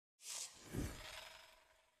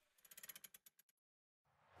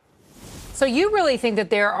So you really think that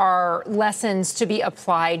there are lessons to be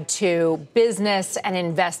applied to business and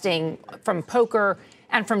investing from poker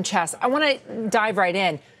and from chess. I want to dive right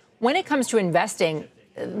in. When it comes to investing,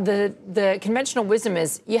 the conventional wisdom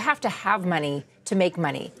is you have to have money to make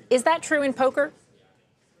money. Is that true in poker?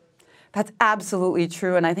 That's absolutely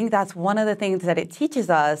true. And I think that's one of the things that it teaches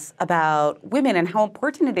us about women and how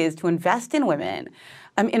important it is to invest in women.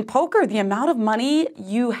 In poker, the amount of money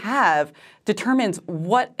you have determines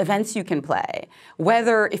what events you can play.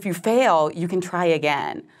 Whether if you fail, you can try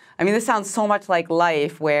again. I mean, this sounds so much like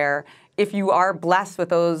life, where if you are blessed with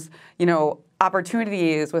those,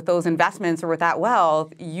 opportunities, with those investments or with that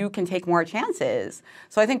wealth, you can take more chances.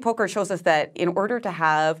 So I think poker shows us that in order to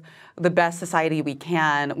have the best society we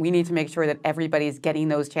can, we need to make sure that everybody's getting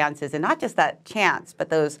those chances, and not just that chance,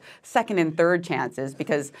 but those second and third chances.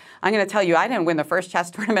 Because I'm going to tell you, I didn't win the first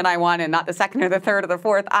chess tournament I won, and not the second or the third or the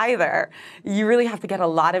fourth either. You really have to get a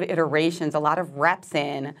lot of iterations, a lot of reps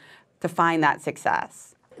in to find that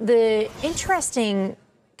success. The interesting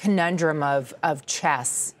conundrum of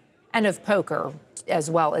chess and of poker as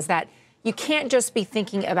well is that you can't just be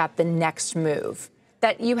thinking about the next move,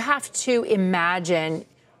 that you have to imagine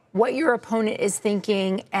what your opponent is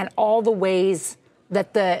thinking and all the ways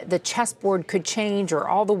that the chessboard could change, or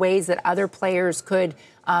all the ways that other players could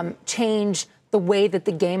change the way that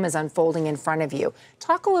the game is unfolding in front of you.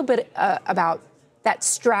 Talk a little bit about that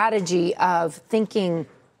strategy of thinking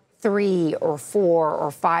 3 or 4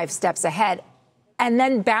 or 5 steps ahead, and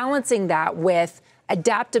then balancing that with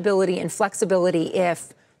adaptability and flexibility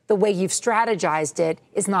if the way you've strategized it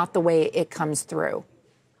is not the way it comes through.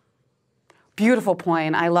 Beautiful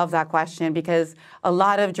point. I love that question, because a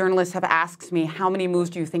lot of journalists have asked me, how many moves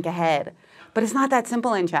do you think ahead? But it's not that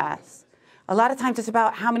simple in chess. A lot of times it's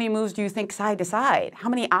about how many moves do you think side to side? How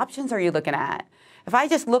many options are you looking at? If I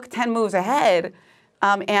just look 10 moves ahead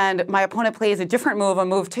and my opponent plays a different move on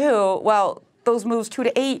move 2, well, those moves 2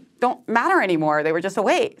 to 8 don't matter anymore. They were just a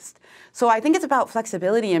waste. So I think it's about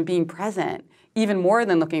flexibility and being present, even more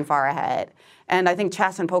than looking far ahead. And I think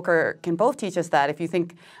chess and poker can both teach us that. If you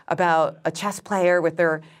think about a chess player with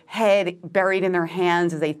their head buried in their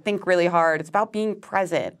hands as they think really hard, it's about being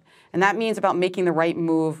present. And that means about making the right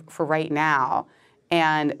move for right now,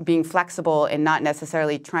 and being flexible and not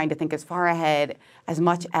necessarily trying to think as far ahead as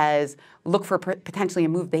much as look for potentially a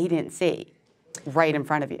move they didn't see right in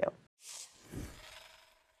front of you.